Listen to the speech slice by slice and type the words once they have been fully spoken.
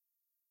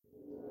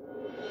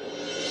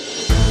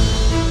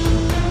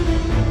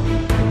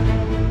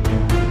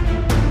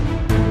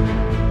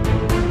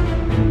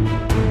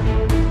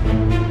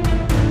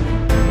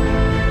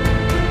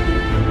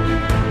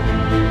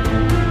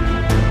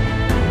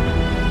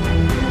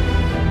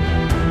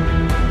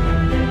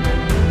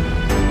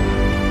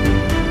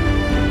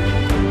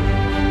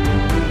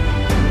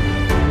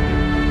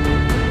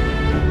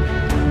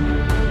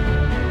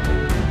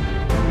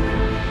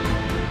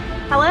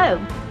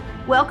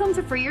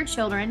for Your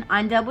Children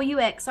on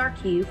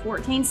WXRQ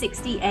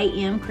 1460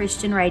 AM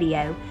Christian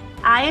Radio.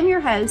 I am your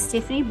host,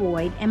 Tiffany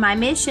Boyd, and my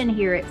mission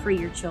here at For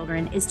Your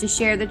Children is to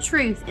share the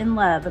truth and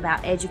love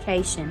about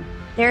education.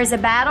 There is a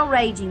battle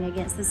raging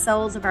against the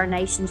souls of our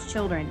nation's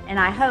children, and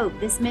I hope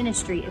this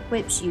ministry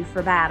equips you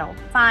for battle.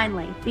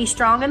 Finally, be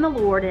strong in the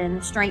Lord and in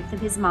the strength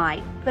of His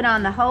might. Put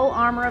on the whole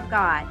armor of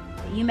God,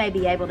 that you may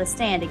be able to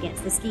stand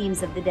against the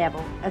schemes of the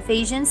devil.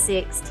 Ephesians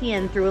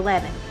 6:10 through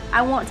 11.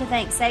 I want to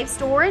thank Safe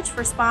Storage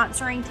for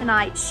sponsoring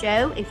tonight's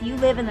show. If you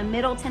live in the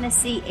Middle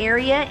Tennessee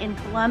area in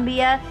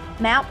Columbia,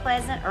 Mount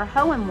Pleasant, or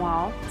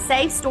Hohenwald,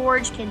 Safe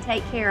Storage can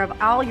take care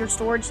of all your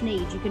storage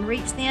needs. You can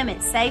reach them at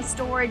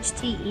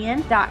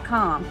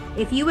safestoragetn.com.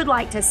 If you would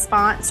like to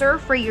sponsor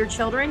For Your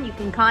Children, you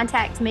can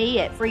contact me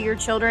at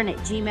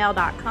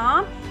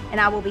freeyourchildren@gmail.com, and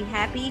I will be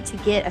happy to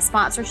get a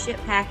sponsorship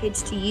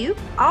package to you.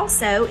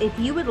 Also, if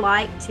you would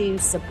like to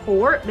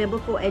support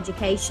biblical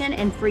education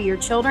and For Your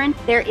Children,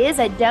 there is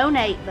a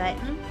donate button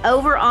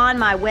over on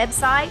my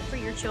website,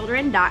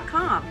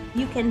 freeyourchildren.com.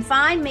 You can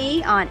find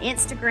me on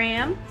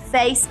Instagram,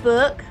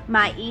 Facebook,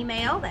 my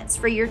email, that's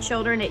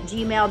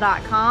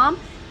freeyourchildren@gmail.com.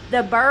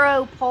 The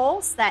Borough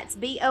Pulse, that's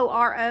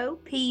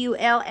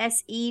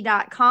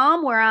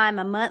BOROPULSE.com, where I'm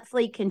a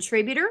monthly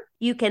contributor.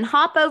 You can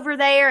hop over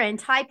there and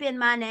type in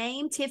my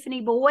name,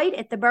 Tiffany Boyd,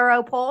 at the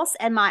Borough Pulse,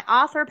 and my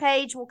author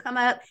page will come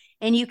up,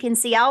 and you can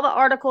see all the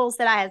articles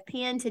that I have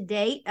penned to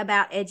date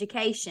about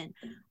education.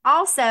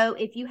 Also,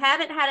 if you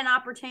haven't had an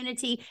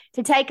opportunity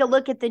to take a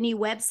look at the new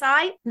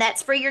website,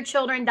 that's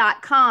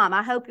freeyourchildren.com.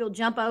 I hope you'll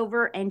jump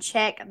over and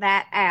check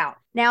that out.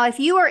 Now, if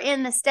you are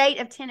in the state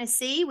of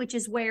Tennessee, which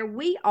is where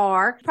we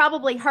are,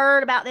 probably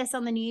heard about this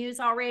on the news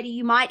already.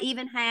 You might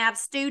even have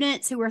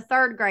students who are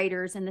third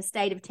graders in the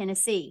state of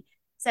Tennessee.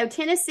 So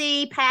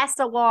Tennessee passed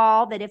a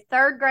law that if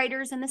third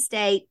graders in the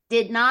state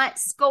did not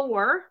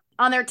score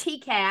on their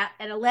TCAP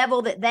at a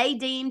level that they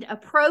deemed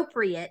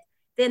appropriate,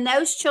 then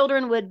those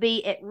children would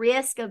be at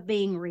risk of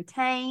being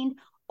retained,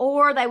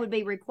 or they would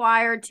be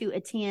required to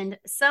attend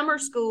summer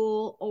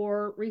school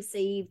or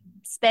receive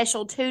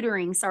special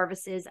tutoring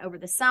services over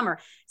the summer.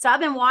 So I've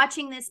been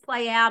watching this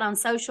play out on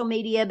social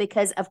media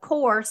because, of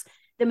course,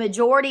 the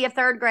majority of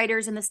third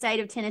graders in the state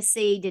of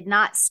Tennessee did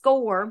not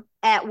score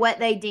at what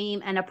they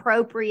deem an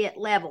appropriate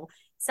level.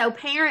 So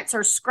parents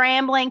are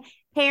scrambling.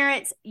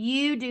 Parents,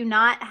 you do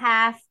not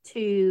have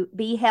to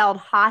be held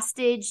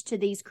hostage to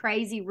these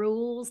crazy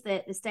rules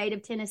that the state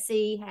of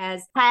Tennessee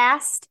has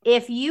passed.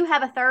 If you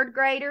have a third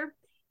grader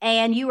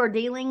and you are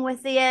dealing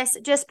with this,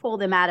 just pull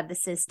them out of the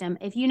system.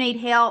 If you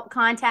need help,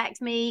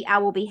 contact me. I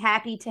will be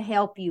happy to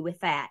help you with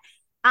that.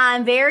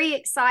 I'm very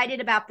excited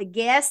about the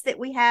guest that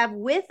we have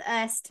with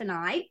us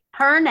tonight.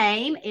 Her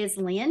name is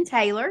Lynne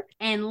Taylor,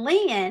 and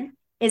Lynne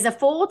is a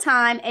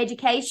full-time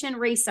education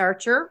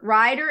researcher,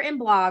 writer, and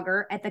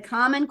blogger at the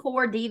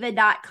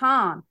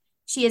CommonCoreDiva.com.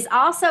 She has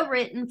also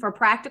written for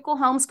Practical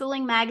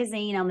Homeschooling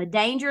magazine on the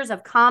dangers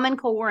of Common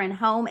Core and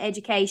home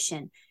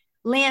education.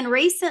 Lynne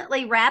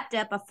recently wrapped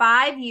up a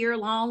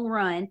 5-year-long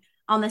run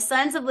on the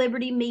Sons of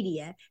Liberty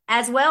Media,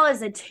 as well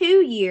as a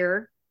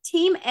 2-year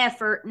team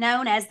effort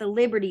known as the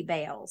Liberty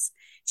Bells.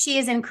 She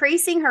is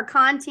increasing her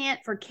content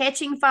for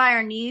Catching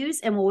Fire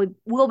News and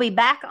will be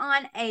back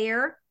on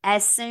air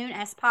as soon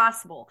as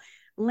possible.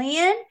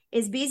 Lynne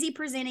is busy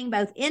presenting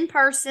both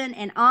in-person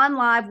and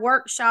on-live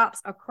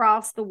workshops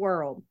across the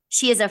world.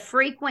 She is a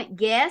frequent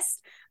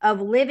guest of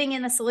Living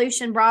in the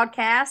Solution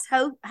broadcast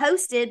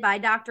hosted by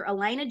Dr.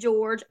 Elena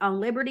George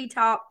on Liberty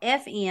Talk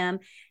FM,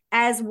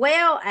 as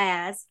well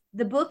as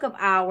the Book of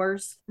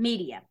Hours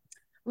Media.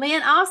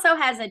 Lynne also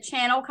has a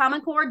channel,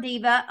 Common Core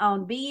Diva,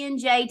 on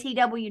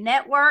BNJTW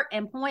Network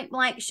and Point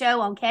Blank Show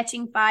on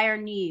Catching Fire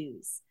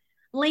News.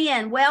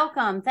 Lynne,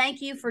 welcome.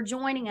 Thank you for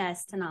joining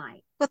us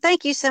tonight. Well,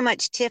 thank you so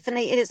much,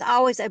 Tiffany. It is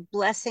always a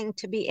blessing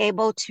to be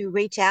able to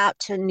reach out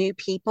to new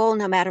people,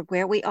 no matter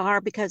where we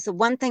are, because the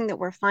one thing that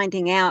we're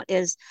finding out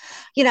is,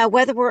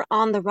 whether we're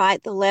on the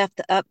right, the left,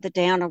 the up, the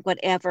down, or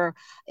whatever,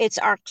 it's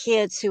our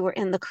kids who are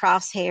in the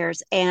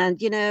crosshairs. And,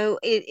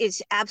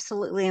 it's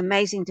absolutely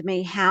amazing to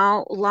me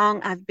how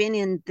long I've been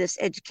in this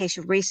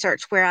education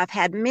research where I've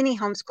had many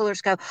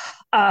homeschoolers go,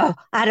 oh,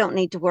 I don't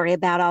need to worry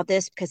about all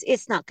this because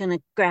it's not going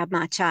to grab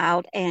my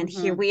child. And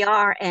here we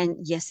are. And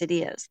yes, it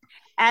is.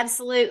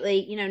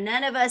 Absolutely.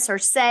 None of us are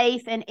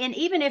safe. And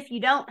even if you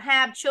don't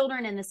have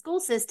children in the school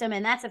system,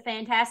 and that's a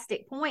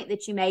fantastic point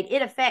that you made,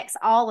 it affects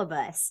all of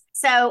us.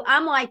 So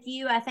I'm like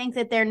you. I think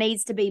that there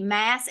needs to be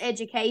mass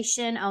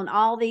education on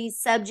all these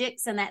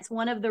subjects. And that's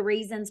one of the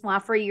reasons why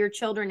For Your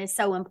Children is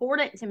so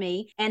important to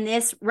me. And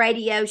this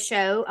radio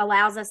show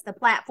allows us the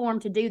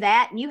platform to do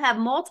that. And you have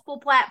multiple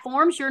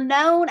platforms. You're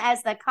known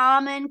as the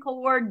Common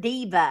Core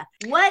Diva.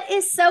 What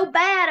is so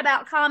bad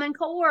about Common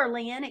Core,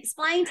 Lynne?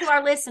 Explain to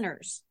our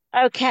listeners.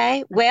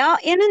 Okay. Well,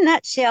 in a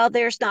nutshell,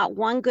 there's not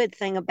one good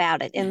thing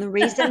about it. And the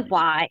reason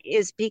why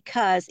is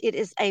because it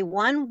is a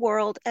one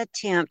world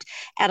attempt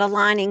at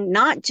aligning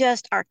not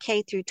just our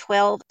K through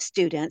 12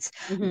 students,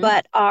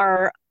 but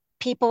our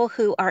people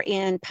who are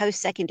in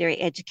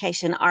post-secondary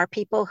education, our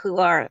people who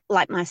are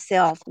like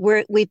myself,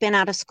 we've been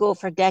out of school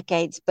for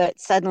decades, but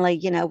suddenly,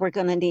 we're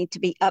going to need to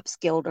be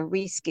upskilled or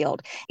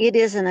reskilled. It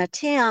is an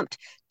attempt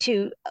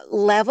to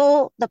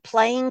level the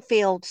playing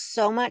field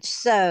so much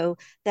so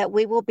that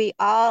we will be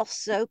all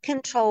so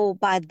controlled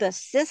by the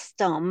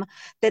system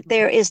that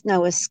there is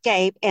no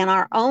escape. And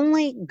our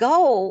only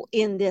goal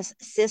in this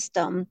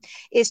system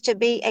is to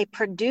be a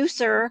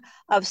producer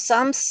of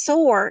some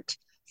sort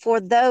for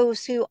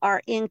those who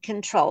are in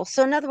control.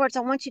 So, in other words,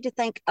 I want you to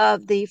think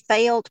of the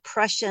failed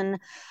Prussian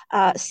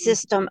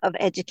system of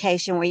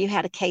education where you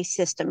had a case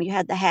system. You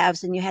had the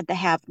haves and you had the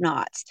have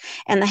nots.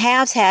 And the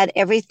haves had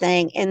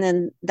everything, and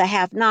then the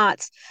have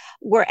nots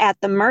were at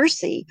the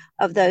mercy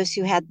of those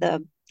who had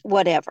the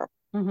whatever.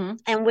 Mm-hmm.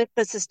 And with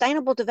the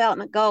Sustainable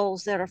Development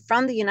Goals that are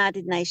from the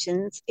United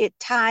Nations, it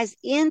ties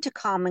into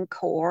Common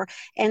Core.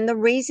 And the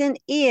reason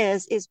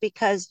is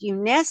because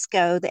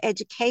UNESCO, the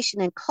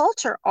education and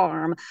culture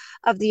arm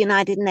of the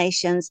United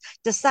Nations,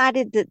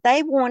 decided that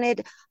they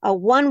wanted a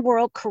one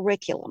world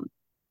curriculum.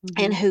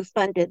 Mm-hmm. And who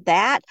funded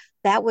that?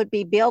 That would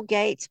be Bill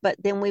Gates, but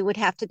then we would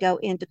have to go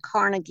into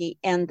Carnegie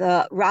and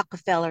the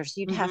Rockefellers.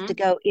 You'd have to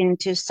go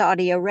into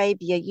Saudi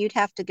Arabia. You'd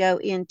have to go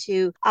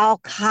into all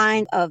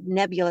kinds of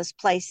nebulous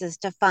places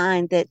to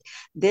find that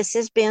this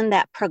has been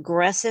that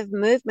progressive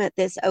movement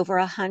that's over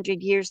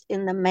 100 years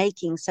in the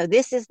making. So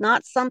this is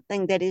not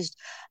something that is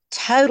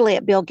totally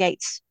at Bill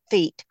Gates'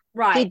 feet.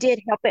 Right. He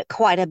did help it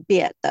quite a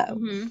bit, though.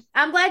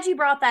 I'm glad you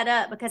brought that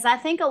up because I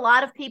think a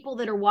lot of people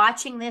that are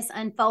watching this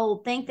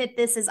unfold think that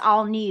this is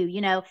all new.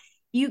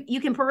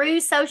 You can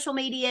peruse social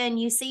media and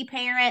you see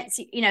parents,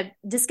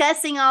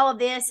 discussing all of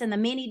this and the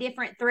many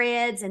different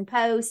threads and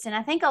posts. And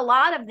I think a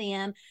lot of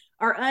them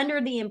are under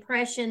the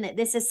impression that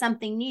this is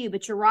something new,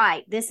 but you're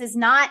right. This is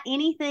not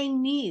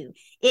anything new.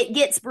 It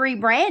gets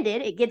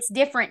rebranded. It gets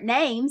different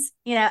names,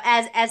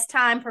 as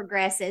time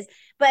progresses,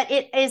 but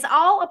it is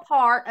all a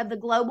part of the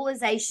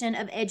globalization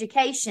of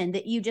education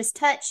that you just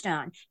touched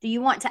on. Do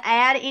you want to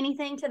add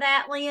anything to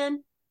that,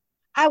 Lynne?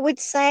 I would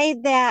say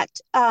that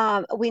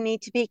we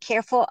need to be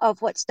careful of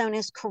what's known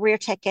as career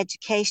tech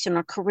education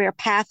or career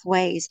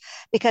pathways,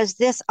 because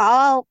this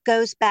all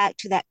goes back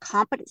to that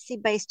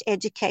competency-based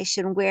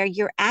education where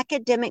your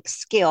academic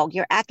skill,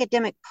 your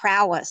academic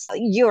prowess,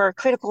 your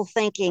critical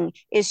thinking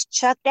is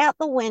chucked out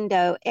the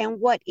window.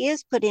 And what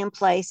is put in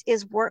place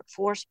is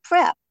workforce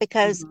prep.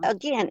 Because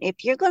again,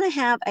 if you're going to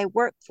have a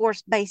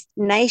workforce-based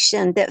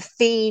nation that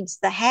feeds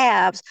the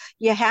haves,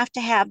 you have to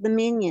have the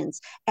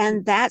minions.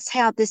 And that's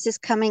how this is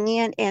coming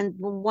in. And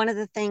one of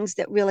the things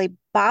that really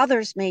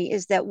bothers me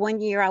is that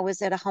one year I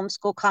was at a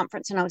homeschool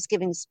conference and I was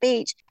giving a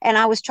speech and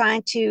I was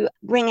trying to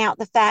bring out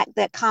the fact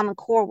that Common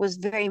Core was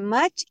very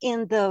much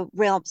in the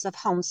realms of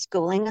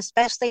homeschooling,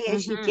 especially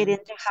as you get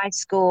into high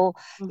school,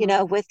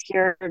 with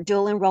your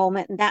dual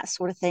enrollment and that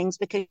sort of things,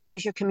 because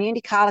your community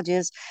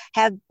colleges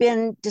have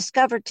been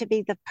discovered to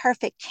be the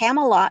perfect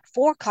Camelot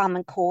for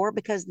Common Core,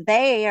 because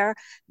there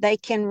they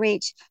can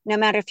reach no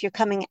matter if you're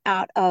coming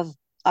out of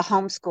a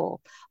homeschool,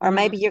 or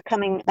maybe you're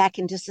coming back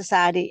into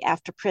society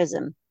after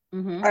prison,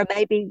 or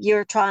maybe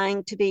you're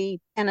trying to be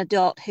an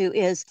adult who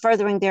is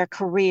furthering their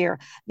career,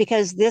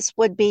 because this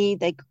would be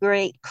the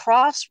great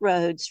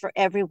crossroads for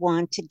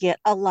everyone to get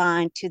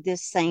aligned to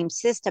this same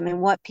system.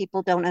 And what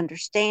people don't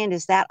understand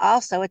is that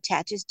also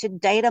attaches to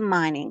data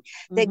mining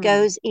that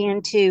goes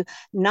into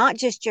not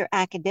just your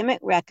academic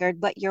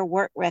record, but your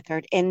work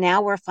record. And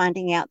now we're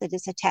finding out that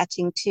it's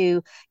attaching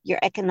to your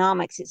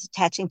economics, it's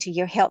attaching to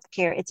your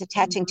healthcare, it's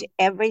attaching to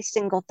every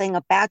single thing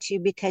about you,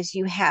 because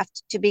you have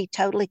to be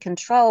totally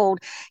controlled.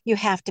 You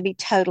have to be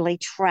totally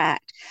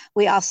tracked.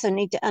 We also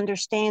need to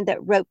understand that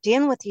roped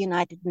in with the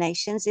United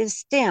Nations is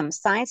STEM,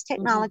 science,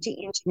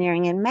 technology,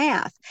 engineering, and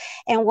math.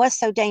 And what's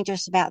so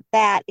dangerous about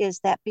that is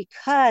that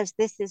because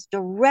this is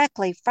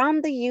directly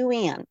from the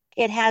UN,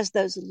 it has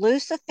those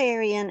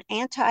Luciferian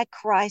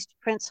antichrist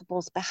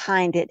principles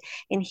behind it.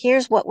 And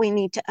here's what we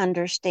need to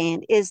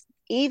understand is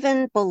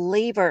even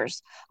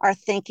believers are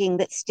thinking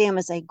that STEM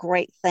is a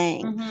great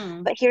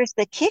thing. But here's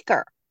the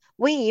kicker.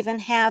 We even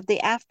have the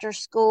after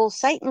school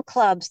Satan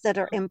clubs that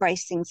are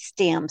embracing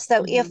STEM.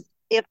 So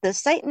if the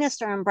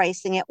Satanists are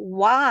embracing it,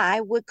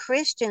 why would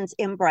Christians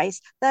embrace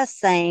the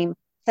same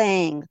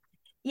thing?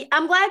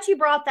 I'm glad you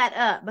brought that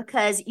up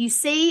because you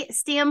see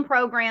STEM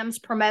programs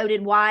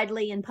promoted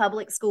widely in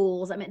public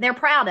schools. I mean, they're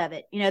proud of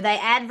it. They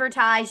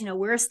advertise,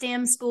 we're a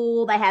STEM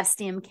school. They have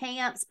STEM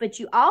camps, but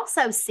you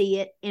also see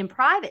it in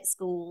private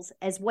schools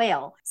as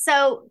well.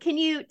 So can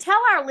you tell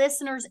our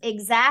listeners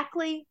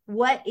exactly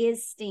what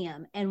is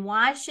STEM and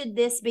why should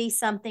this be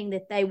something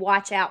that they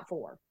watch out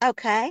for?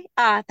 Okay.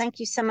 Thank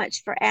you so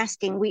much for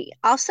asking. We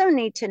also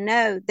need to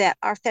know that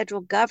our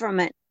federal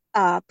government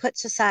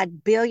puts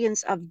aside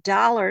billions of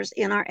dollars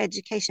in our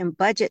education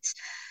budgets,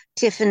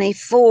 Tiffany,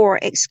 for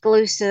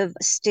exclusive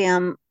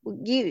STEM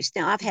use.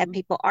 Now, I've had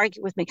people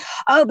argue with me,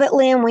 oh, but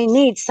Lynne, we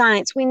need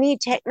science, we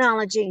need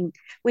technology.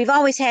 We've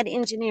always had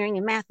engineering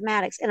and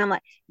mathematics. And I'm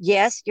like,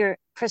 yes, you're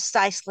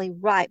precisely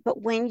right.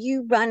 But when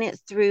you run it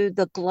through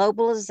the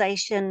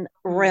globalization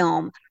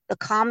realm, the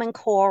Common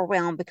Core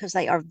realm, because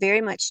they are very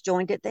much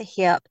joined at the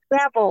hip,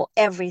 level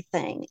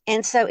everything.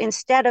 And so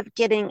instead of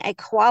getting a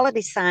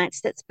quality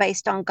science that's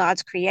based on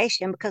God's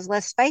creation, because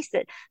let's face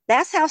it,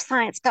 that's how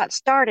science got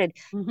started.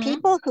 Mm-hmm.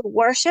 People who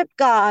worship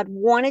God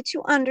wanted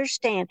to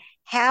understand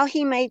how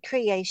he made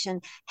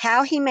creation,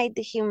 how he made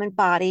the human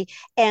body,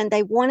 and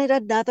they wanted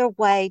another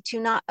way to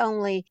not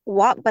only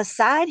walk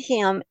beside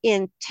him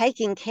in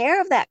taking care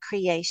of that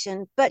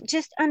creation, but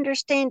just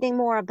understanding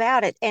more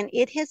about it. And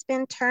it has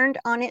been turned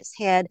on its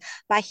head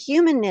by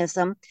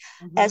humanism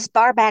Mm-hmm. as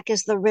far back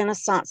as the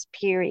Renaissance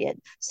period.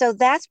 So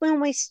that's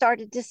when we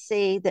started to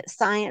see that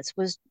science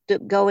was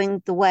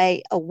going the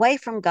way away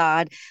from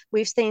God.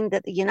 We've seen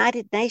that the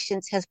United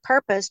Nations has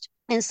purposed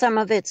in some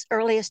of its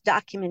earliest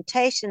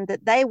documentation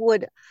that they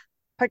would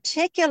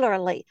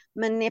particularly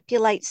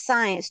manipulate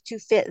science to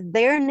fit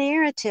their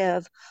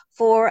narrative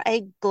for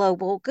a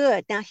global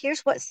good. Now,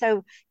 here's what's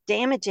so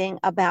damaging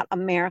about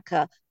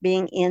America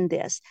being in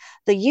this.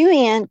 The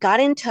UN got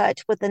in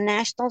touch with the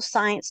National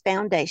Science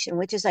Foundation,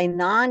 which is a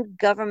non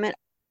government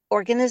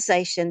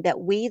organization that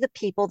we, the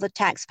people, the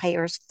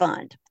taxpayers,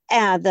 fund.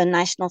 The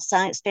National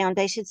Science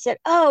Foundation said,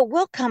 oh,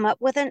 we'll come up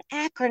with an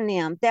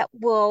acronym that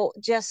will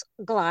just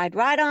glide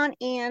right on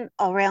in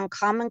around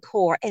Common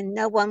Core and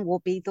no one will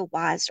be the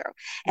wiser.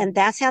 And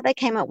that's how they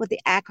came up with the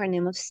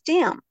acronym of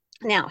STEM.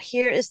 Now,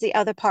 here is the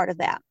other part of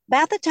that.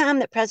 About the time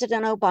that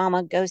President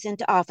Obama goes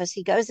into office,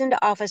 he goes into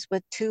office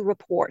with two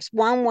reports.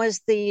 One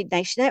was the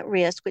Nation at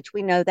Risk, which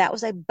we know that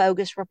was a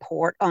bogus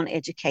report on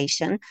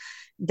education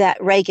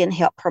that Reagan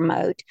helped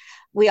promote.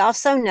 We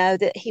also know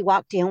that he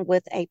walked in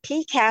with a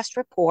PCAST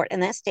report,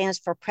 and that stands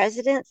for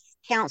President's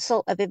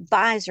Council of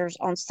Advisors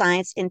on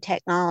Science and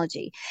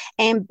Technology.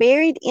 And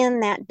buried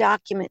in that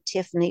document,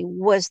 Tiffany,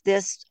 was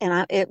this,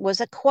 and it was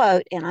a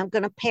quote, and I'm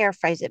going to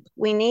paraphrase it.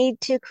 We need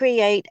to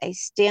create a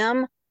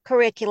STEM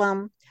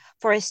curriculum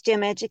for a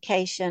STEM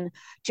education,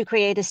 to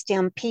create a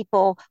STEM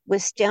people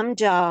with STEM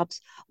jobs,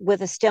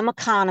 with a STEM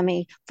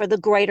economy for the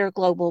greater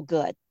global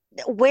good.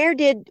 Where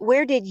did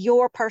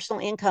your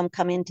personal income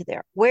come into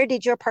there? Where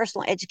did your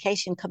personal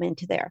education come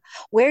into there?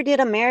 Where did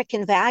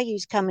American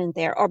values come in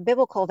there, or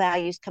biblical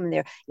values come in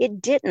there?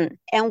 It didn't.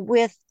 And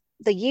with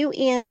the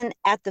UN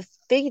at the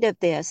feet of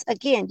this,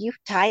 again, you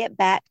tie it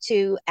back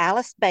to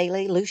Alice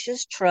Bailey,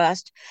 Lucia's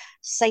Trust,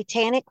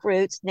 satanic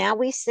roots. Now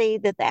we see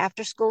that the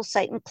after school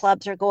Satan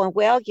clubs are going,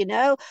 well,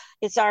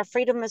 it's our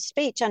freedom of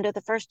speech under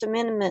the First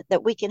Amendment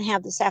that we can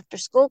have this after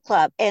school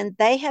club. And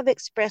they have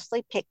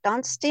expressly picked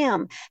on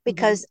STEM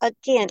because,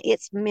 again,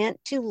 it's meant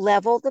to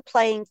level the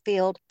playing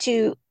field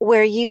to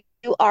where you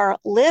are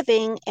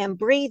living and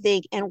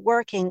breathing and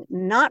working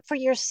not for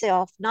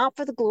yourself, not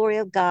for the glory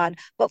of God,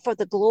 but for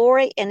the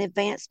glory and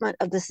advancement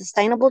of the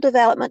Sustainable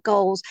Development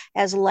Goals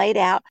as laid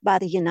out by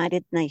the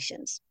United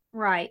Nations.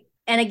 Right.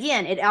 And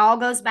again, it all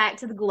goes back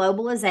to the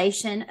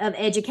globalization of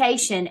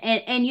education.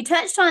 And you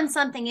touched on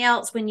something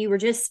else when you were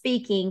just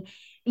speaking.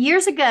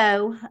 Years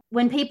ago,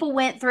 when people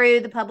went through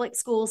the public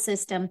school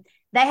system,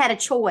 they had a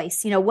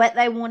choice, what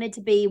they wanted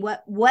to be,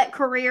 what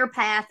career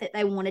path that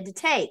they wanted to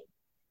take.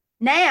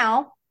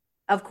 Now,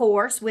 of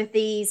course, with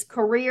these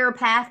career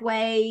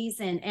pathways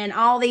and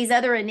all these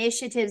other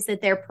initiatives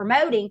that they're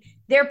promoting,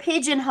 they're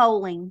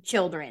pigeonholing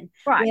children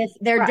with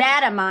their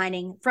data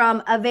mining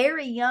from a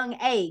very young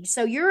age.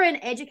 So you're an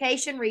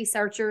education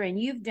researcher and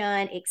you've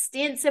done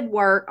extensive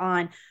work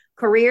on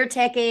career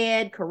tech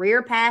ed,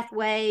 career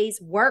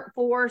pathways,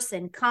 workforce,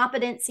 and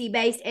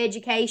competency-based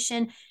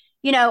education.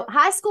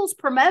 High schools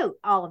promote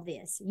all of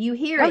this. You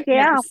hear it.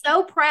 Yeah. They're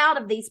so proud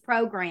of these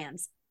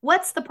programs.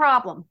 What's the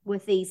problem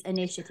with these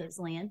initiatives,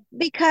 Lynne?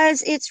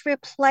 Because it's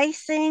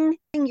replacing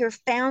your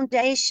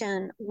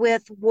foundation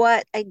with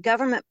what a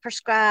government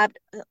prescribed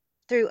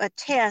through a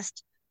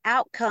test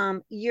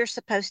outcome you're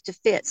supposed to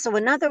fit. So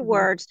in other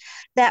words,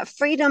 that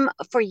freedom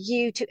for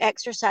you to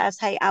exercise,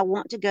 hey, I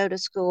want to go to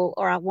school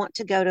or I want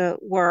to go to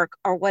work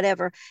or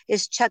whatever,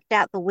 is chucked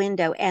out the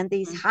window. And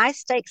these high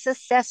stakes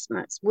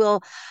assessments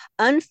will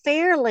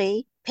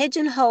unfairly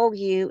pigeonhole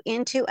you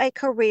into a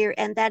career,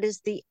 and that is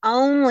the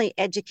only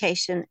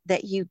education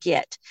that you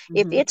get.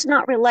 If it's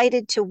not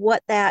related to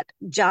what that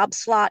job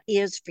slot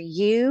is for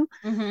you,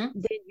 then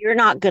you're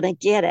not going to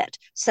get it.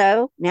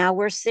 So now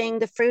we're seeing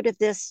the fruit of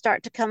this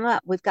start to come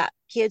up. We've got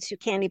kids who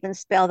can't even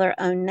spell their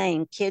own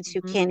name, kids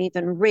who can't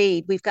even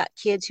read. We've got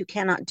kids who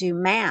cannot do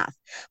math.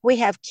 We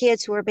have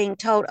kids who are being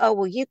told, oh,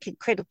 well, you can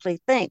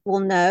critically think. Well,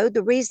 no,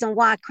 the reason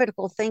why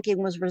critical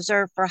thinking was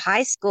reserved for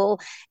high school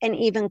and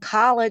even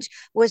college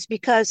was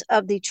because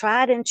of the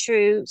tried and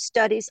true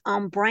studies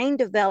on brain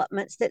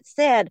developments that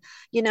said,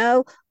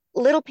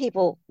 little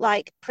people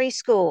like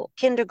preschool,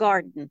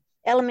 kindergarten,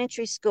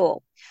 elementary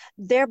school,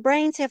 their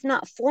brains have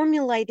not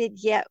formulated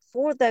yet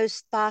for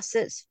those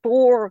faucets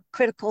for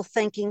critical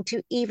thinking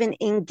to even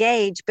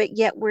engage, but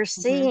yet we're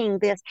seeing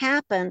this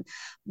happen.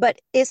 But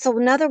it's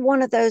another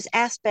one of those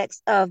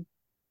aspects of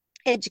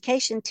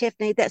education,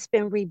 Tiffany, that's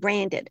been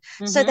rebranded.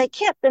 So they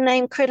kept the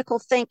name critical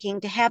thinking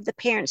to have the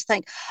parents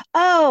think,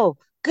 oh,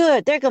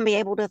 good, they're going to be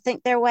able to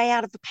think their way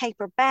out of a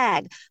paper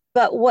bag.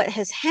 But what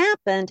has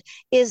happened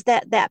is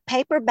that that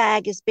paper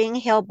bag is being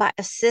held by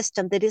a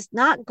system that is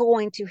not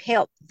going to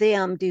help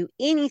them do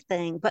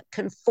anything but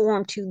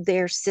conform to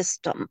their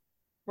system.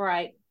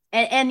 Right.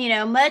 And,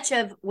 much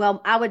of,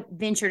 well, I would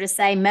venture to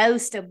say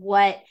most of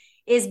what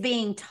is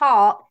being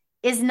taught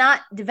is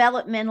not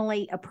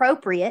developmentally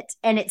appropriate,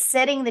 and it's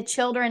setting the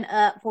children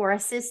up for a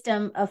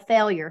system of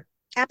failure.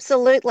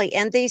 Absolutely.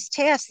 And these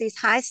tests, these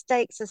high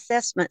stakes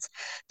assessments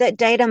that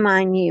data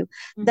mine you,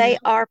 they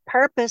Mm-hmm. are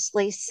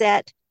purposely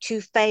set to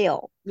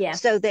fail Yeah.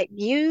 so that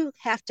you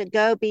have to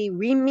go be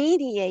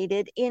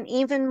remediated in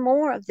even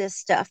more of this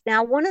stuff.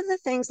 Now, one of the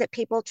things that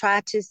people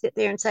try to sit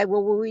there and say,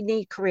 well, we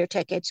need career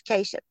tech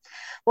education.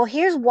 Well,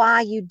 here's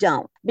why you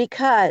don't,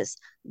 because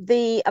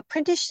the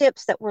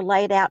apprenticeships that were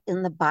laid out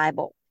in the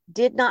Bible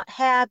did not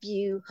have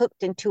you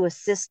hooked into a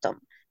system.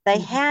 They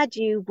Mm-hmm. had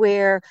you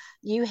where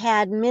you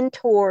had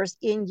mentors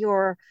in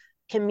your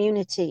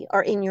community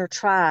or in your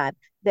tribe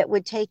that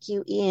would take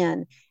you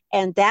in,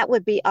 and that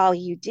would be all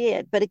you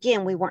did. But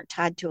again, we weren't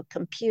tied to a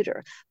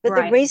computer. But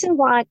the Right. reason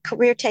why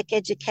career tech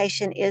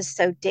education is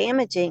so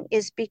damaging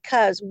is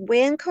because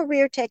when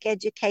career tech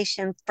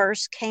education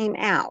first came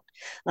out,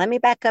 let me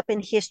back up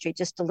in history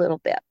just a little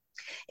bit.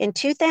 In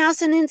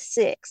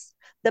 2006,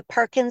 the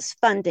Perkins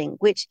funding,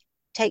 which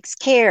takes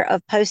care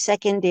of post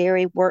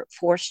secondary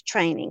workforce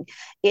training,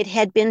 it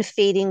had been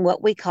feeding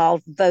what we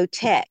called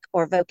VOTech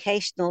or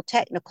vocational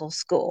technical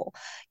school.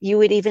 You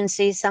would even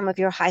see some of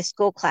your high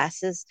school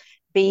classes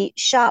be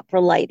shop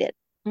related.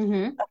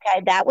 Mm-hmm.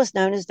 Okay, that was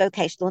known as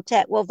vocational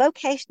tech. Well,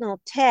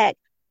 vocational tech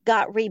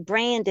got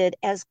rebranded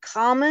as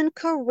Common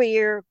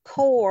Career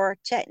Core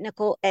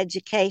Technical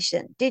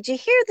Education. Did you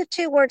hear the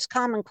two words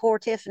Common Core,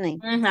 Tiffany?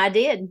 I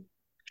did.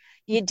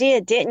 You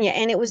did, didn't you?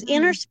 And it was Mm-hmm.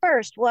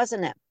 interspersed,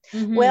 wasn't it?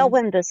 Well, Mm-hmm.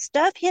 when the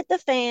stuff hit the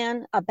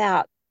fan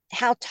about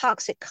how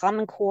toxic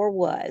Common Core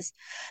was,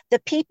 the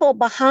people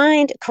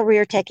behind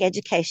Career Tech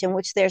Education,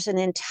 which there's an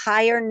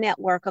entire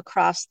network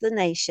across the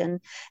nation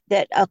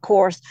that, of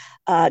course,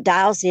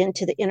 dials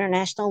into the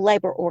International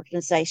Labor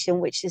Organization,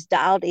 which is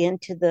dialed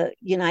into the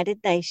United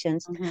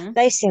Nations, Mm-hmm.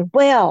 they said,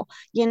 well,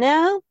 you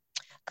know,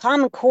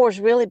 Common Core is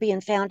really being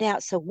found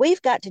out. So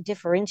we've got to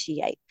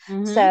differentiate.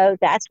 Mm-hmm. So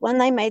that's when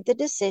they made the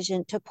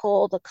decision to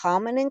pull the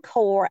Common and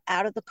Core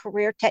out of the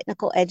career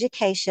technical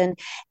education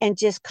and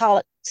just call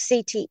it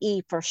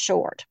CTE for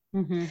short.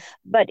 Mm-hmm.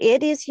 But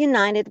it is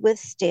united with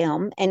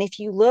STEM. And if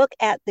you look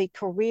at the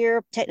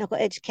career technical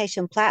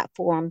education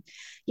platform,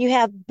 you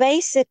have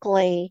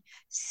basically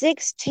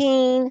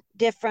 16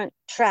 different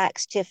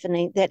tracks,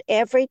 Tiffany, that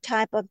every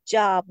type of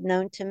job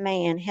known to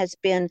man has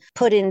been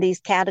put in these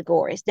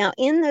categories. Now,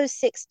 in those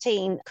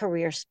 16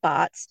 career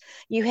spots,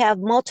 you have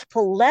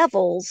multiple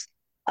levels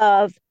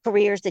of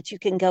careers that you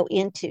can go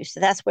into. So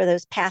that's where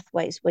those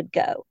pathways would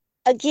go.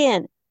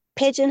 Again,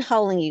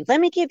 pigeonholing you.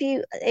 Let me give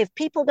you, if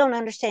people don't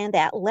understand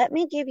that, let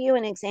me give you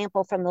an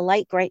example from the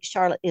late, great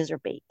Charlotte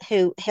Iserby,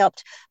 who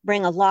helped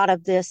bring a lot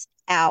of this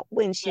out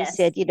when she Yes.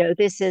 said,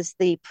 this is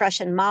the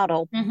Prussian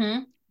model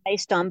Mm-hmm.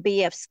 based on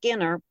B.F.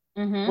 Skinner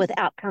Mm-hmm. with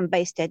outcome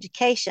based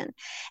education.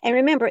 And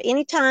remember,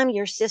 anytime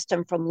your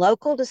system from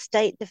local to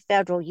state to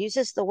federal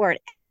uses the word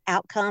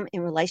outcome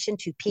in relation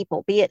to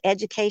people, be it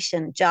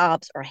education,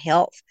 jobs, or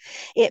health,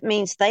 it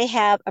means they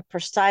have a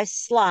precise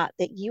slot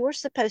that you are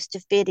supposed to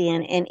fit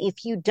in. And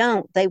if you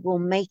don't, they will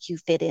make you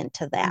fit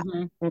into that.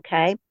 Mm-hmm.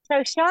 Okay.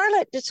 So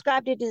Charlotte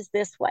described it as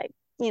this way,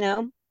 you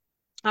know,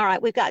 all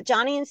right, we've got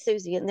Johnny and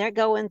Susie, and they're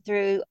going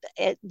through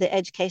the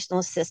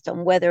educational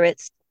system, whether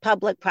it's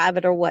public,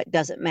 private, or what,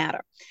 doesn't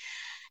matter.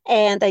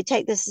 And they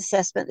take this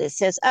assessment that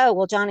says, oh,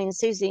 well, Johnny and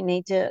Susie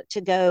need to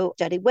go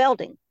study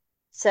welding.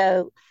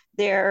 So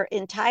their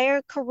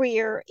entire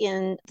career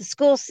in the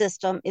school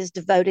system is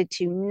devoted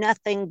to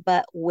nothing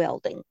but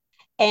welding.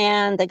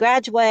 And they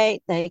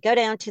graduate, they go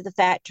down to the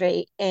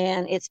factory,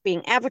 and it's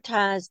being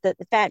advertised that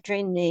the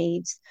factory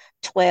needs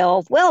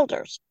 12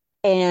 welders.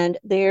 And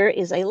there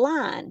is a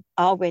line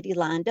already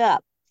lined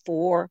up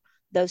for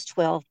those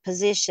 12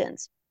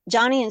 positions.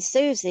 Johnny and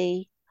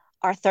Susie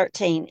are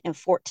 13 and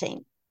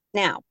 14.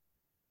 Now,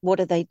 what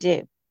do?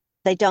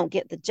 They don't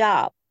get the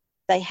job.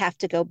 They have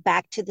to go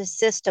back to the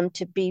system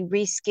to be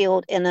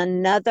reskilled in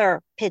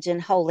another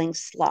pigeonholing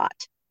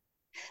slot.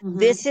 Mm-hmm.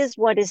 This is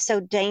what is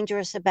so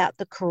dangerous about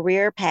the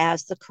career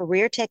paths, the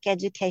career tech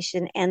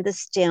education, and the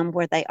STEM,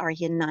 where they are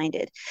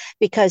united,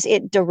 because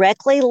it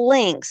directly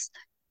links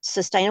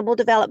Sustainable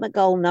Development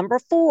Goal number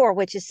 4,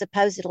 which is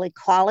supposedly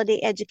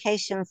quality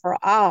education for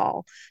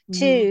all, Mm-hmm.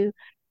 to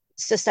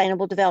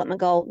Sustainable Development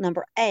Goal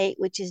number 8,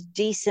 which is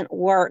decent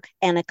work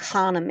and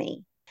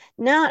economy.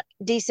 Not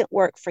decent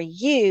work for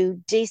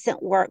you,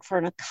 decent work for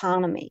an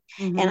economy.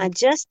 And Mm-hmm. I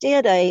just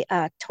did a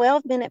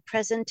 12-minute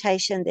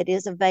presentation that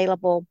is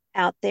available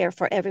out there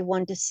for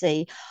everyone to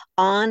see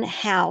on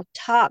how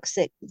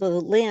toxic the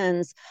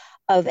lens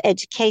of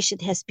education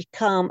has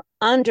become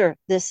under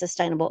this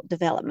Sustainable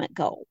Development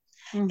Goal.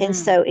 And Mm-hmm.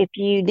 so if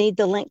you need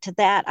the link to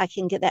that, I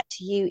can get that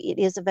to you. It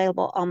is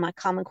available on my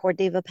Common Core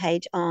Diva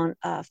page on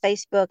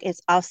Facebook.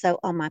 It's also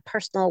on my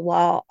personal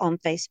wall on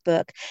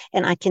Facebook,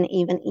 and I can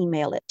even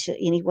email it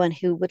to anyone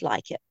who would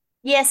like it.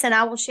 Yes, and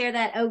I will share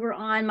that over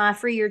on my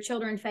Free Your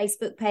Children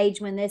Facebook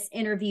page when this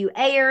interview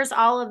airs.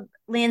 All of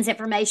Lynne's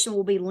information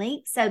will be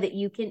linked so that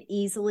you can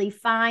easily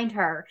find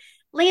her.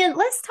 Lynne,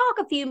 let's talk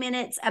a few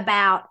minutes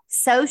about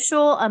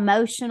social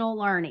emotional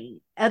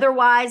learning,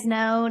 otherwise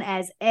known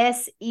as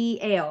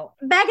SEL.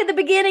 Back at the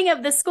beginning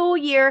of the school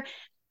year,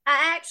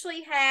 I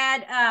actually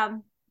had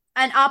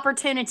an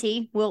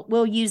opportunity,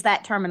 we'll use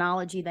that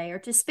terminology there,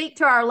 to speak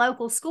to our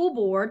local school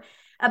board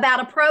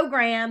about a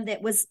program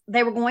that was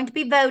they were going to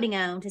be voting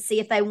on to see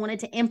if they wanted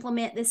to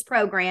implement this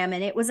program.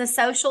 And it was a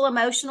social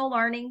emotional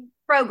learning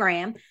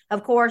program.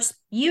 Of course,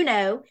 you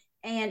know,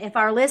 and if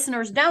our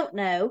listeners don't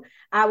know,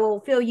 I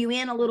will fill you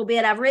in a little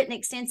bit. I've written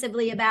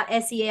extensively about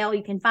SEL.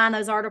 You can find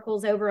those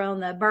articles over on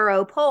the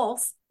Borough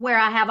Pulse, where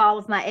I have all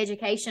of my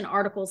education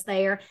articles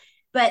there.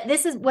 But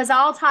this was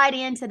all tied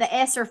into the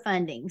ESSER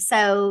funding.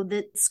 So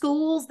the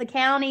schools, the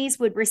counties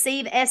would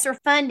receive ESSER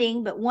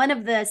funding, but one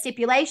of the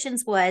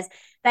stipulations was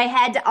they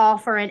had to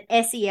offer an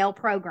SEL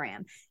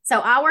program.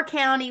 So our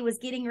county was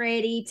getting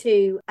ready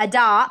to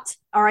adopt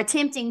or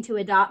attempting to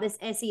adopt this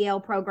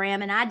SEL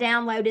program, and I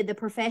downloaded the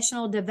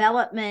professional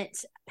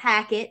development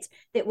packet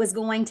that was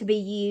going to be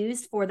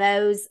used for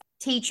those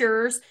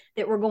teachers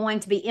that were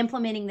going to be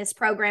implementing this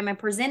program and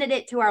presented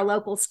it to our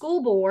local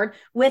school board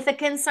with the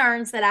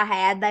concerns that I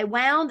had. They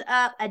wound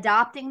up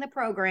adopting the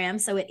program,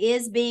 so it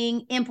is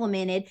being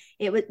implemented.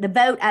 It was the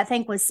vote, I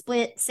think, was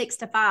split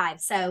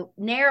 6-5. So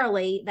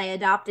narrowly they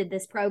adopted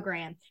this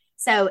program.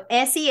 So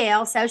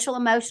SEL, social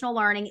emotional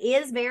learning,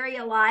 is very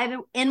alive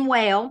and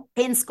well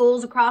in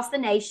schools across the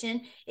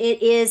nation.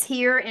 It is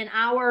here in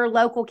our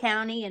local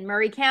county in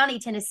Murray County,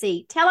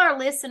 Tennessee. Tell our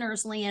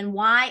listeners, Lynne,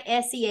 why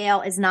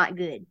SEL is not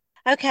good.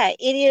 Okay,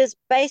 it is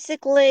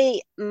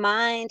basically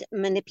mind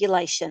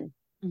manipulation.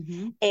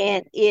 Mm-hmm.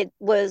 And it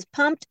was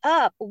pumped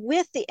up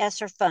with the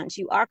ESSER funds.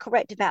 You are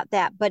correct about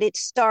that, but it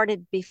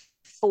started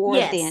before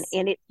then, Yes.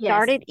 and it Yes.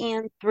 started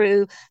in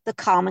through the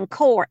Common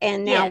Core.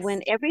 And now, Yes.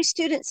 when Every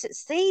Student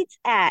Succeeds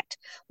Act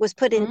was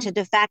put Mm-hmm. into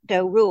de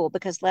facto rule,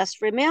 because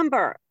let's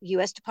remember,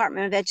 U.S.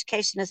 Department of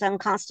Education is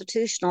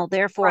unconstitutional.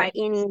 Therefore, Right.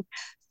 any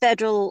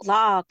federal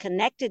law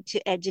connected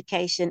to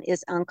education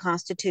is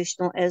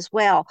unconstitutional as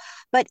well.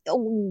 But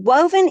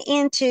woven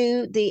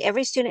into the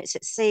Every Student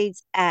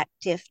Succeeds Act,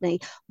 Tiffany,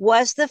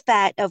 was the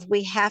fact of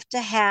we have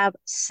to have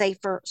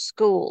safer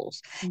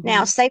schools.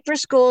 Now, Mm-hmm. safer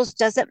schools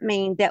doesn't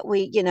mean that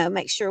we,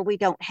 make sure we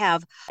don't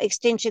have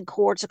extension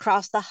cords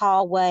across the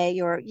hallway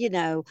or,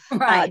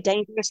 Right.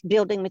 dangerous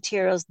building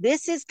materials.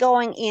 This is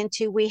going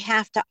into we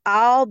have to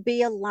all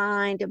be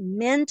aligned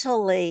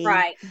mentally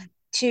Right.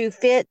 to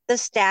fit the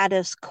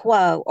status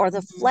quo or the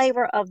Mm-hmm.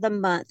 flavor of the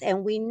month.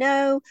 And we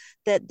know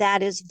that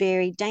that is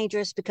very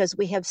dangerous because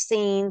we have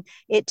seen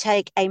it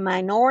take a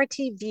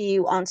minority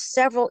view on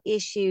several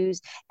issues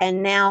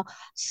and now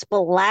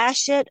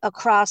splash it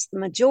across the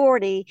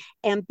majority.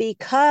 And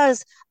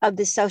because of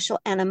the social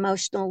and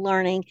emotional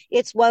learning,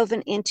 it's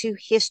woven into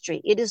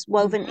history, it is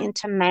woven Mm-hmm.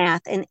 into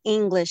math and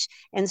English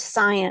and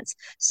science,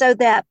 so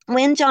that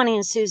when Johnny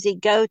and Susie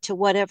go to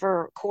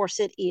whatever course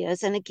it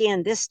is, and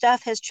again, this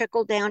stuff has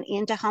trickled down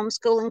into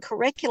homeschooling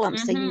curriculum,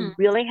 so Mm-hmm. you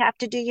really have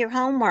to do your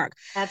homework.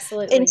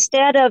 Absolutely.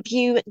 Instead of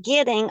you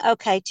getting,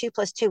 okay, 2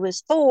 plus 2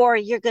 is 4,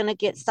 you're going to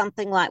get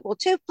something like, well,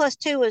 2 plus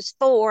 2 is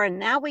 4, and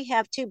now we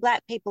have 2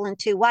 Black people and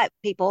 2 white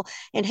people,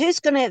 and who's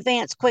going to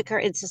advance quicker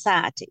in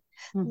society?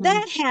 Mm-hmm.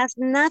 That has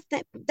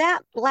nothing, that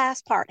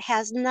last part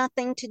has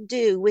nothing to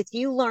do with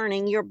you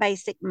learning your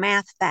basic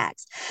math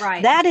facts.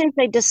 Right. That is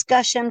a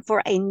discussion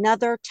for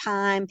another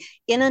time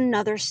in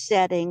another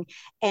setting.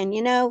 And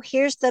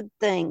here's the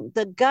thing,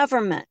 the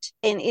government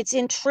and its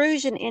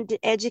intrusion into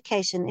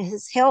education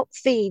has helped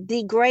feed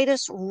the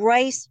greatest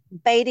race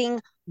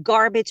baiting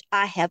garbage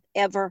I have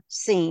ever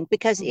seen.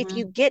 Because if Mm-hmm.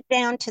 you get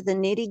down to the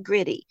nitty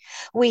gritty,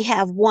 we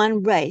have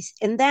one race,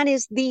 and that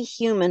is the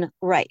human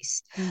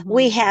race. Mm-hmm.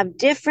 We have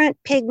different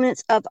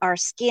pigments of our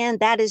skin.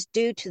 That is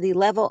due to the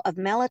level of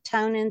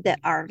melatonin that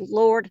our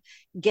Lord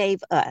gave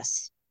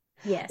us.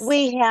 Yes.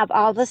 We have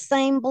all the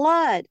same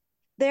blood.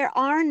 There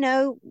are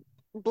no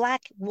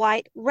black,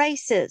 white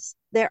races.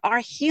 There are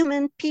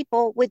human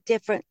people with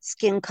different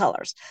skin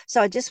colors. So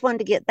I just wanted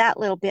to get that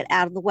little bit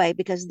out of the way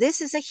because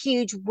this is a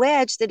huge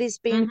wedge that is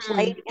being Mm-hmm.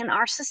 played in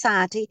our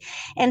society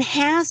and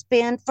has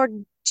been for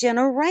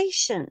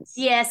generations.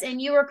 Yes,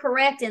 and you are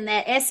correct in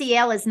that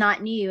SEL is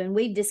not new, and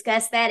we've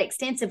discussed that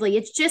extensively.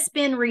 It's just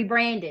been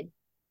rebranded.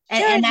 And,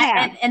 Should and that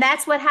have. and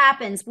that's what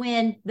happens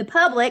when the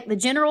public, the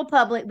general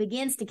public,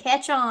 begins to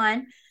catch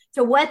on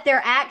to what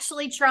they're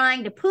actually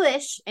trying to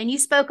push. And you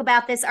spoke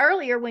about this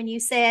earlier when you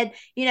said,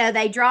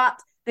 they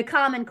dropped the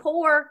Common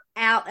Core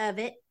out of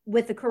it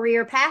with the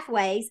career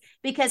pathways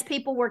because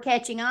people were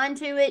catching on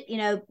to it.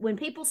 When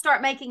people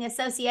start making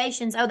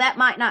associations, oh, that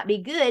might not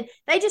be good,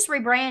 they just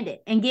rebrand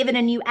it and give it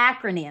a new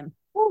acronym.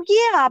 Well,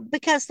 yeah,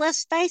 because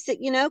let's face it,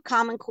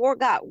 Common Core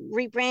got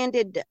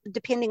rebranded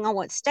depending on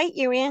what state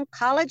you're in,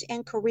 college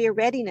and career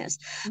readiness.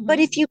 But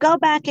Mm-hmm. if you go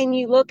back and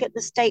you look at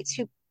the states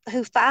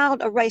who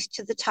filed a race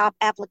to the top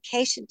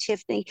application,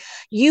 Tiffany,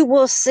 you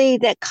will see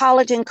that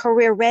college and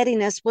career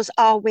readiness was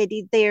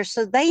already there.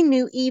 So they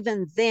knew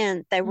even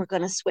then they were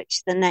going to Mm-hmm.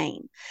 switch the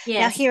name.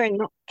 Now Yes. here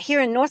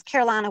in North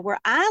Carolina, where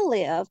I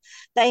live,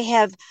 they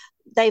have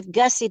they've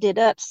gussied it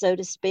up, so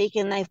to speak,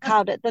 and they've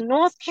called it the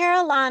North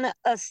Carolina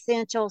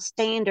Essential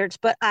Standards.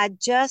 But I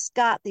just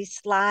got the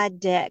slide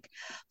deck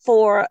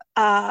for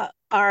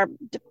our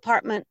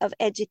Department of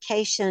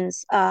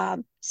Education's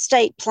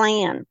state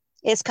plan.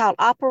 It's called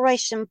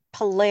Operation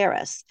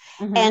Polaris.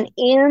 Mm-hmm. And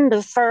in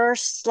the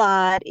first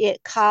slide,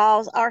 it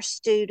calls our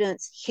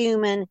students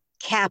human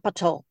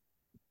capital.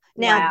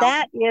 Now, Wow.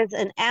 that is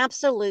an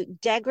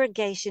absolute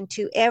degradation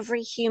to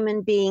every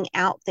human being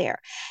out there.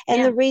 And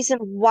Yeah. the reason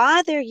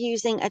why they're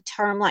using a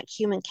term like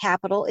human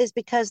capital is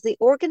because the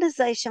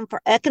Organization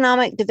for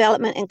Economic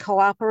Development and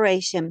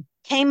Cooperation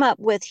came up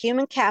with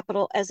human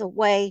capital as a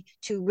way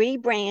to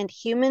rebrand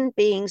human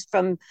beings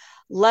from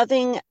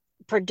loving,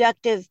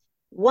 productive,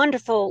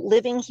 wonderful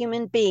living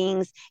human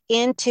beings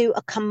into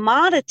a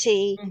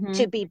commodity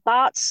to Mm-hmm. be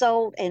bought,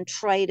 sold, and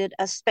traded,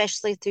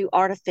 especially through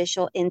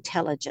artificial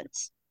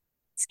intelligence.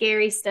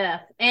 Scary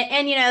stuff.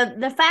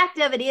 And the fact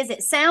of it is,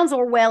 it sounds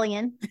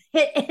Orwellian.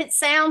 It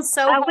sounds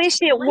so I hard wish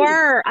to it believe.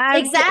 were.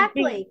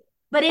 Exactly.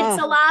 But it's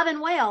Oh, alive and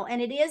well,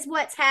 and it is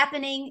what's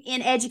happening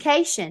in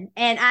education.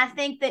 And I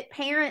think that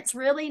parents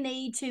really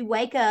need to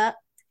wake up.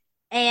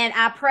 And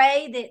I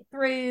pray that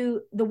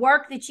through the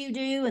work that you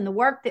do and the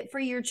work that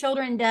Free Your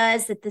Children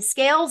does, that the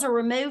scales are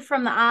removed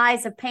from the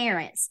eyes of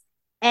parents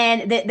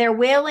and that they're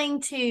willing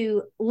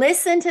to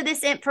listen to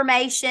this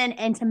information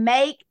and to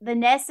make the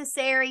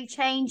necessary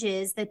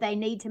changes that they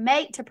need to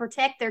make to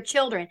protect their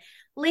children.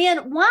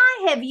 Lynne,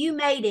 why have you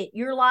made it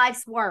your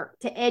life's work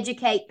to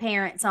educate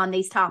parents on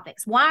these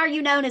topics? Why are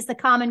you known as the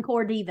Common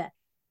Core Diva?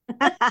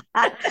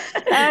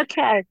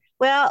 okay.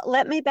 Well,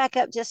 let me back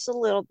up just a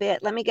little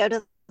bit. Let me go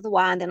to the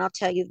why, and then I'll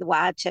tell you the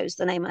why I chose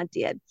the name I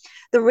did.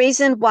 The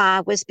reason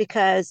why was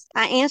because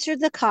I answered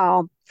the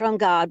call from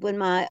God when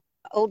my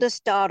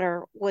oldest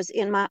daughter was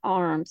in my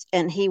arms,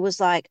 and He was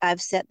like,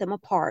 I've set them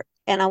apart,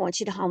 and I want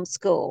you to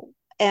homeschool.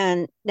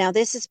 And now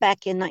this is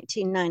back in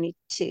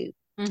 1992.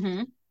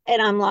 Mm-hmm.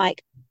 And I'm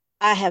like,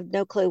 I have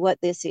no clue what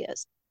this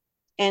is.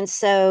 And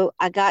so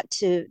I got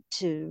to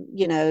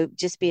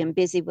just being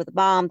busy with the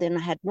mom. Then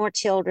I had more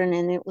children,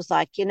 and it was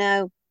like,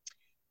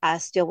 I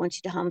still want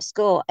you to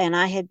homeschool. And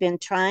I had been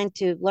trying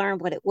to learn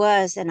what it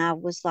was, and I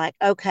was like,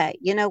 okay,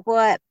 you know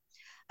what?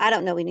 I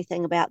don't know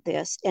anything about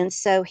this. And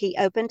so he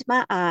opened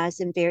my eyes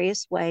in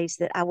various ways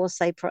that I will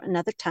say for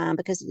another time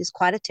because it is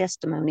quite a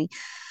testimony.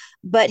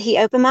 But he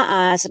opened my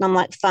eyes, and I'm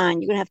like,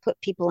 fine, you're going to have to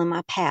put people in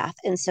my path.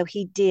 And so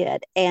he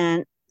did.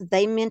 And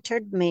they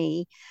mentored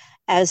me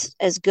as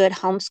good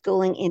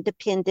homeschooling,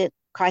 independent,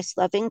 Christ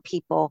loving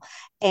people.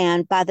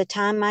 And by the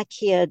time my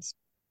kids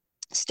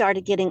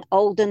started getting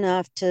old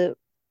enough to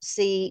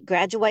see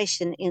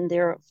graduation in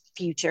their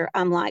future,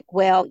 I'm like,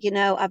 well,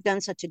 I've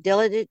done such a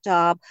diligent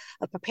job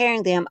of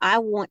preparing them. I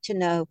want to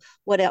know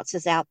what else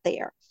is out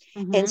there.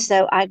 And Mm-hmm.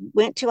 so I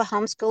went to a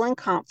homeschooling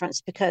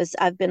conference because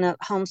I've been a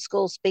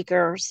homeschool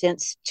speaker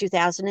since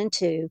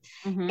 2002.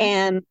 Mm-hmm.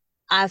 And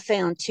I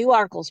found two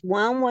articles.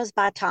 One was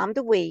by Tom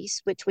DeWeese,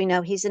 which we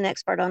know he's an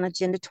expert on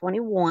Agenda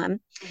 21.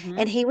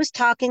 And Mm-hmm. he was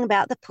talking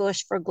about the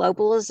push for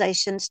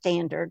globalization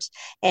standards.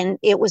 And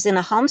it was in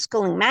a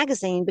homeschooling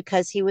magazine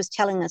because he was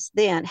telling us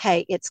then,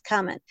 hey, it's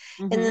coming.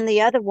 And Mm-hmm. then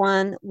the other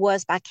one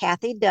was by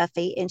Kathy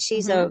Duffy, and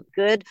she's Mm-hmm. a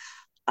good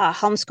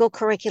homeschool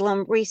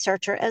curriculum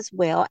researcher as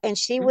well. And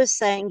she was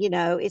saying,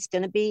 it's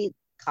going to be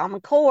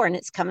Common Core and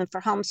it's coming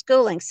for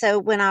homeschooling.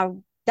 So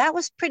that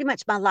was pretty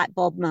much my light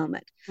bulb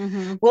moment.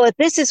 Mm-hmm. Well, if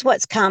this is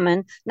what's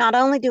coming, not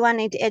only do I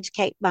need to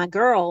educate my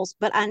girls,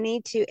 but I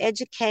need to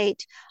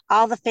educate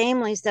all the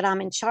families that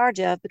I'm in charge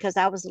of because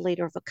I was the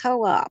leader of a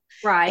co op.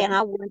 Right. And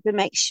I wanted to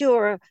make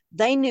sure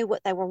they knew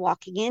what they were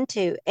walking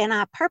into. And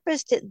I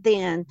purposed it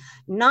then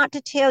not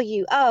to tell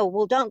you, oh,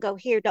 well, don't go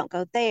here, don't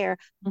go there.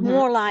 Mm-hmm.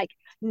 More like,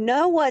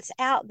 know what's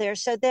out there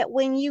so that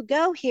when you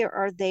go here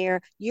or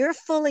there, you're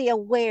fully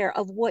aware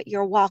of what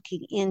you're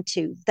walking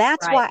into.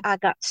 That's Right. why I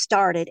got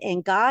started.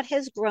 And God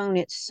has grown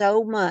it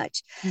so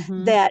much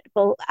Mm-hmm. that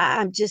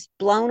I'm just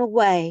blown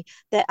away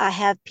that I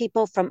have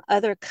people from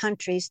other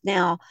countries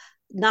now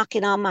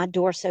knocking on my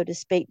door, so to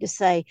speak, to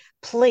say,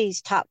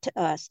 please talk to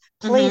us.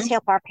 Please Mm-hmm.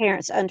 help our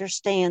parents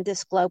understand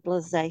this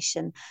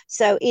globalization.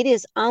 So it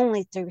is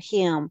only through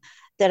him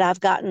that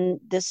I've gotten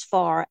this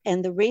far.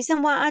 And the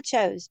reason why I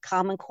chose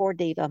Common Core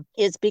Diva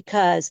is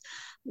because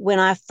when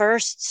I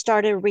first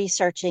started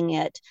researching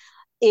it,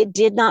 it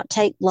did not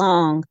take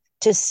long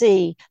to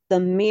see the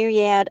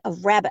myriad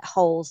of rabbit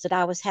holes that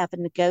I was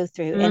having to go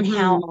through and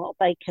how Mm-hmm. all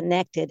they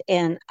connected.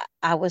 And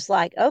I was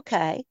like,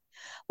 okay,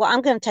 well,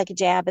 I'm going to take a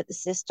jab at the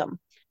system.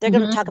 They're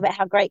going to talk about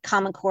how great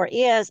Common Core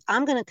is.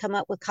 I'm going to come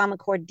up with Common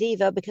Core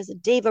Diva because a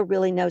diva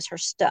really knows her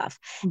stuff.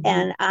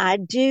 And I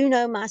do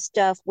know my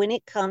stuff when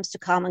it comes to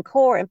Common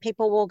Core. And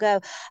people will go,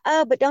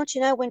 oh, but don't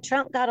you know when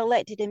Trump got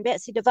elected and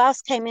Betsy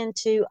DeVos came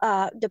into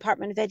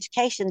Department of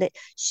Education that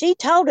she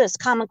told us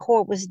Common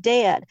Core was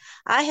dead.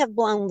 I have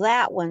blown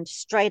that one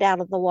straight out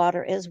of the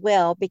water as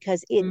well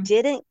because it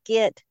didn't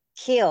get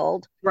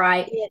killed.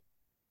 Right. It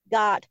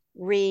got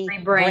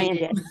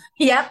rebranded.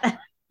 Yep.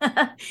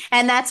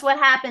 And that's what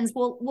happens.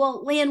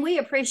 Well, Lynne, we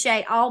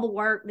appreciate all the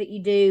work that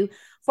you do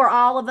for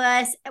all of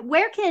us.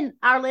 Where can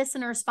our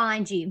listeners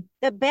find you?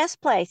 The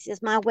best place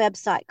is my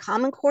website,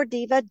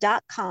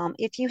 commoncorediva.com.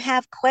 If you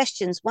have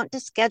questions, want to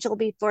schedule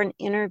me for an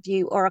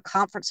interview or a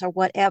conference or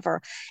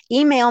whatever,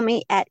 email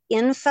me at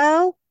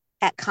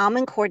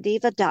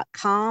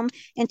info@commoncorediva.com.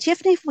 And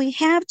Tiffany, if we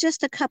have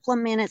just a couple of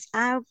minutes,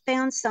 I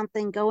found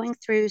something going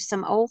through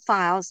some old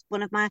files.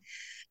 One of my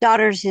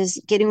daughters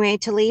is getting ready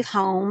to leave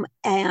home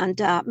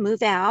and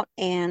move out.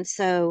 And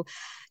so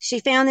she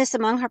found this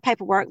among her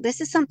paperwork.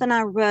 This is something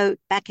I wrote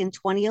back in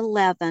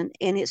 2011,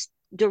 and it's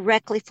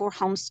directly for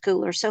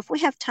homeschoolers. So if we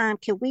have time,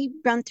 can we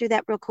run through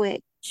that real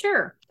quick?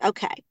 Sure.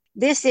 Okay.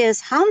 This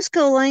is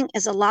homeschooling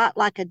is a lot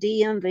like a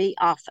DMV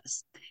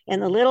office.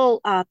 And the little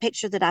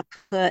picture that I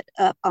put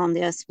up on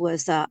this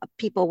was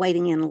people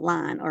waiting in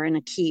line or in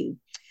a queue.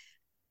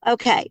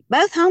 Okay,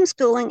 both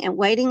homeschooling and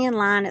waiting in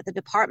line at the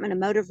Department of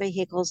Motor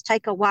Vehicles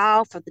take a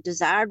while for the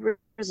desired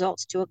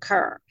results to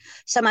occur.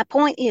 So my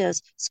point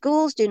is,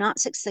 schools do not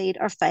succeed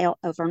or fail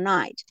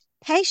overnight.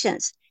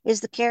 Patience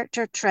is the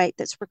character trait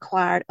that's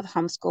required of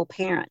homeschool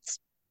parents.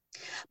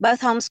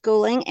 Both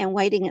homeschooling and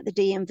waiting at the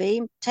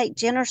DMV take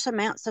generous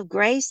amounts of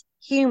grace,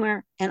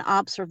 humor, and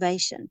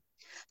observation.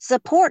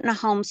 Support in a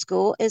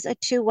homeschool is a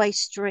two-way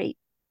street.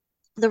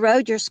 The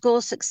road your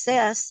school's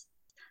success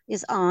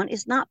is on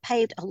is not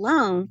paved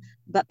alone,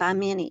 but by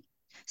many.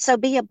 So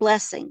be a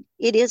blessing.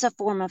 It is a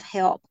form of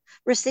help.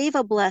 Receive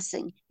a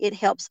blessing. It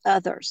helps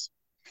others.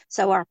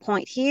 So our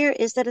point here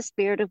is that a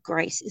spirit of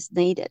grace is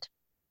needed.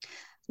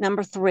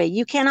 Number 3,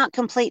 you cannot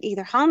complete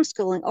either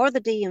homeschooling or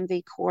the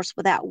DMV course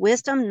without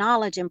wisdom,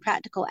 knowledge, and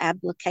practical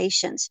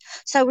applications.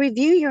 So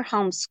review your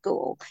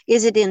homeschool.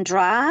 Is it in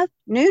drive,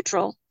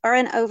 neutral, or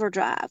in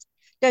overdrive?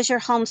 Does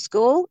your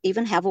homeschool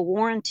even have a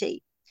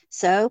warranty?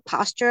 So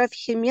posture of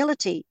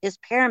humility is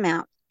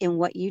paramount in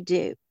what you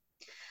do.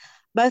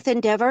 Both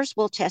endeavors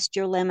will test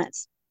your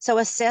limits. So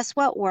assess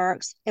what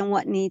works and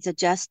what needs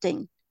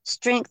adjusting.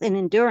 Strength and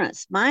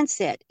endurance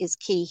mindset is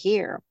key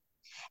here.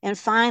 And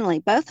finally,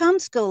 both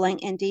homeschooling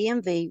and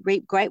DMV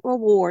reap great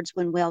rewards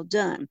when well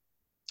done.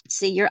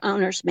 See your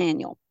owner's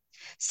manual.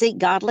 Seek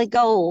godly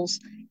goals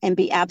and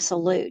be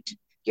absolute.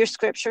 Your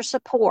scripture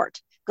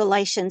support,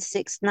 Galatians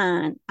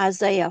 6:9,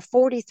 Isaiah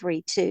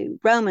 43:2,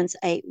 Romans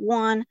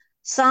 8:1,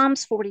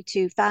 Psalms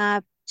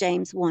 42:5,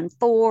 James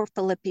 1:4,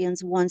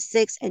 Philippians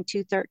 1:6, and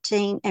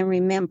 2:13. And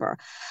remember,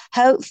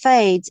 hope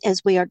fades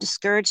as we are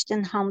discouraged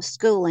in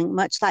homeschooling,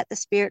 much like the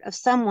spirit of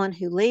someone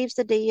who leaves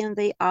the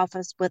DMV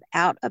office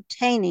without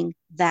obtaining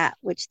that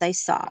which they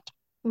sought.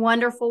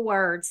 Wonderful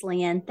words,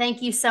 Lynne.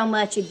 Thank you so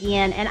much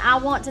again. And I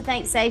want to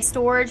thank Safe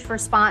Storage for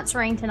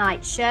sponsoring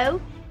tonight's show.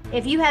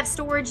 If you have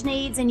storage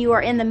needs and you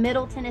are in the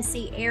Middle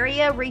Tennessee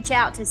area, reach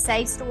out to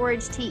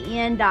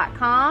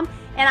safestoragetn.com.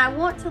 And I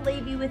want to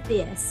leave you with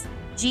this.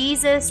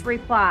 Jesus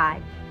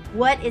replied,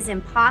 "What is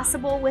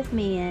impossible with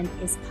men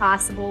is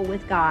possible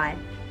with God."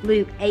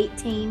 Luke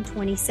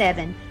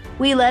 18:27.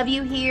 We love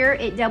you here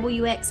at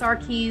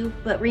WXRQ,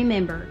 but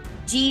remember,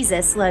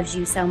 Jesus loves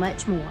you so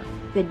much more.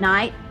 Good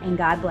night and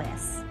God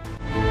bless.